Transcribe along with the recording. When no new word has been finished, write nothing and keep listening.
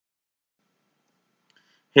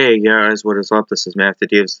Hey guys, what is up? This is Matthew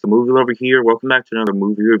Davis, the movie lover here. Welcome back to another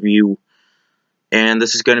movie review. And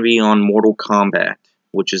this is going to be on Mortal Kombat,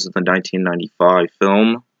 which is the 1995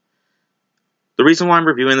 film. The reason why I'm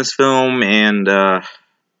reviewing this film, and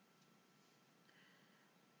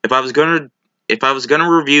if I was gonna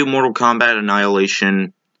review Mortal Kombat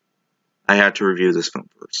Annihilation, I had to review this film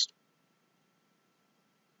first.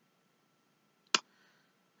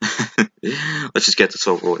 Let's just get this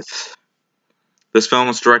over with. This film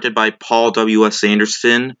was directed by Paul W.S.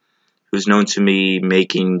 Anderson, who's known to me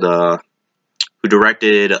who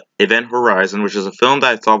directed Event Horizon, which is a film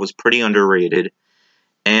that I thought was pretty underrated,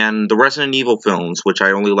 and the Resident Evil films, which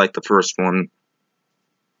I only like the first one.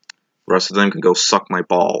 The rest of them can go suck my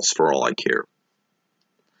balls for all I care.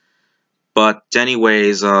 But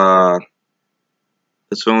anyways, this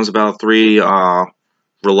film is about three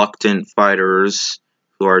reluctant fighters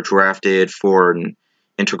who are drafted for an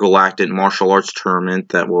intergalactic martial arts tournament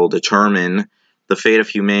that will determine the fate of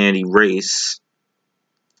humanity race.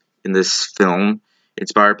 In this film,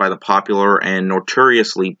 inspired by the popular and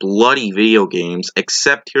notoriously bloody video games,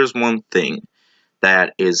 except here's one thing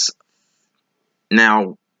that is...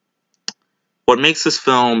 Now, what makes this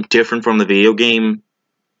film different from the video game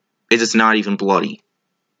is it's not even bloody.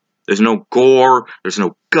 There's no gore, there's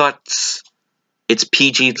no guts. It's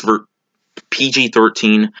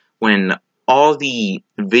PG-13 when all the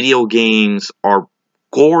video games are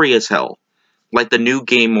gory as hell. Like the new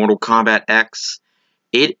game Mortal Kombat X,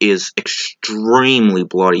 it is extremely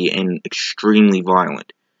bloody and extremely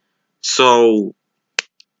violent. So,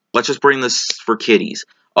 let's just bring this for kiddies.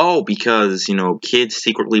 Oh, because, kids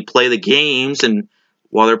secretly play the games and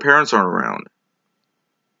while their parents aren't around.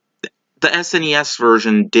 The SNES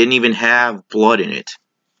version didn't even have blood in it.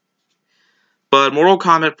 But Mortal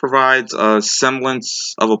Kombat provides a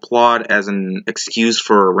semblance of a plot as an excuse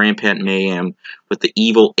for rampant mayhem, with the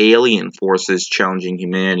evil alien forces challenging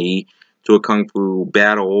humanity to a kung fu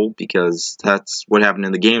battle, because that's what happened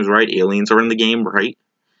in the games, right? Aliens are in the game, right?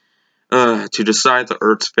 To decide the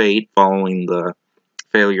Earth's fate following the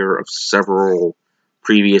failure of several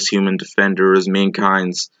previous human defenders,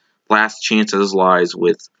 mankind's last chances lies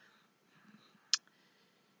with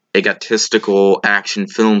egotistical action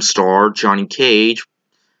film star Johnny Cage,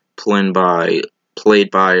 played by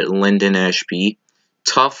Lyndon Ashby,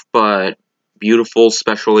 tough but beautiful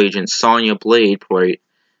special agent Sonya Blade, played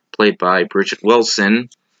by Bridget Wilson,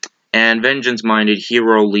 and vengeance-minded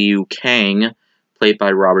hero Liu Kang, played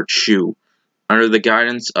by Robert Shue. Under the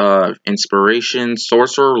guidance of Inspiration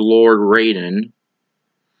Sorcerer Lord Raiden,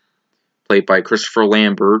 played by Christopher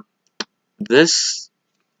Lambert, this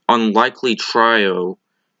unlikely trio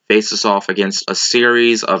faces off against a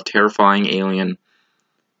series of terrifying alien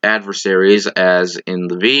adversaries, as in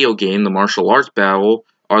the video game, the martial arts battle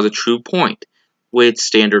are the true point, with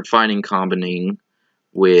standard fighting combining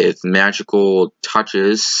with magical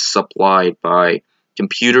touches supplied by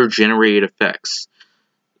computer-generated effects.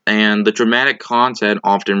 And the dramatic content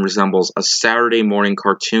often resembles a Saturday morning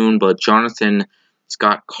cartoon, but Jonathan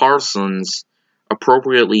Scott Carson's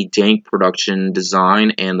appropriately dank production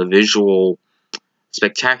design and the visual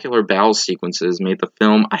spectacular battle sequences made the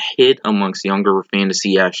film a hit amongst younger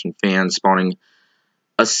fantasy action fans, spawning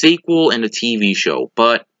a sequel and a TV show,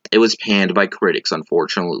 but it was panned by critics,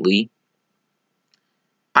 unfortunately.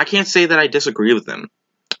 I can't say that I disagree with them,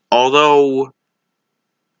 although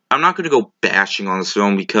I'm not going to go bashing on this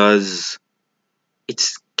film because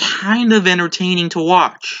it's kind of entertaining to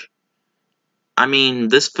watch. I mean,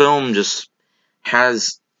 this film just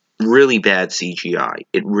has really bad CGI.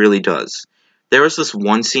 It really does. There was this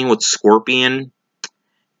one scene with Scorpion,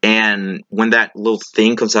 and when that little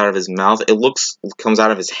thing comes out of his mouth, comes out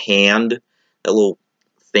of his hand. That little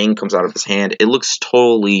thing comes out of his hand. It looks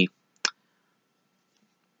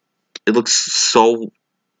so...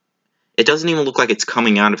 It doesn't even look like it's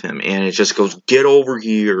coming out of him, and it just goes, "Get over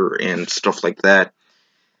here," and stuff like that.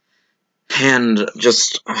 And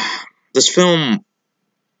just, this film,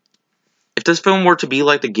 if this film were to be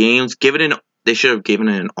like the games, they should have given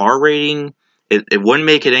it an R rating. It wouldn't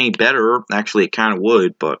make it any better. Actually, it kind of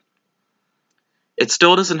would, but it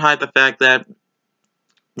still doesn't hide the fact that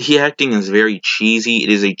the acting is very cheesy. It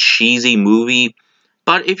is a cheesy movie,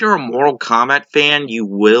 but if you're a Mortal Kombat fan, you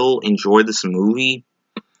will enjoy this movie.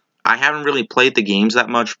 I haven't really played the games that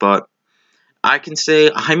much, but I can say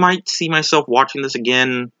I might see myself watching this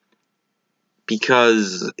again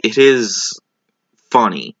because it is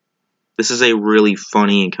funny. This is a really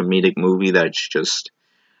funny and comedic movie that's just...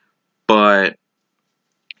 But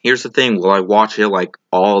here's the thing, will I watch it like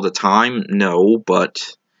all the time? No,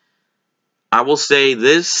 but I will say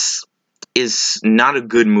this is not a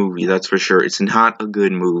good movie, that's for sure. It's not a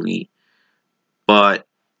good movie. But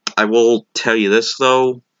I will tell you this,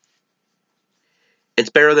 though. It's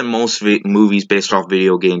better than most movies based off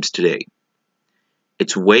video games today.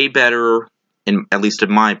 It's way better, at least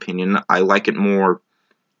in my opinion. I like it more.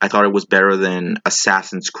 I thought it was better than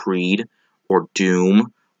Assassin's Creed, or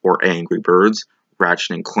Doom, or Angry Birds,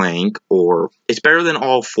 Ratchet and Clank, or... It's better than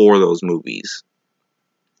all four of those movies.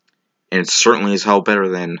 And it's certainly as hell better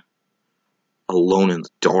than Alone in the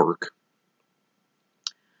Dark.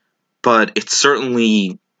 But it's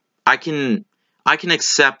certainly... I can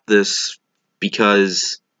accept this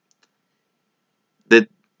because the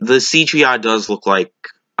CGI does look like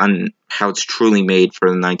how it's truly made for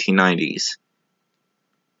the 1990s.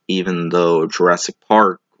 Even though Jurassic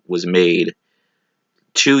Park was made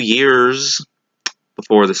 2 years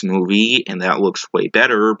before this movie, and that looks way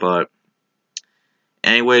better, but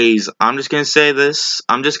anyways, I'm just going to say this.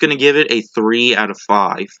 I'm just going to give it a 3 out of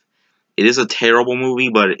 5. It is a terrible movie,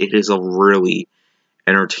 but it is a really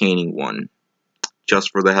entertaining one,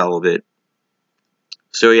 just for the hell of it.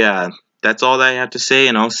 So yeah, that's all that I have to say,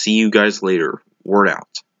 and I'll see you guys later. Word out.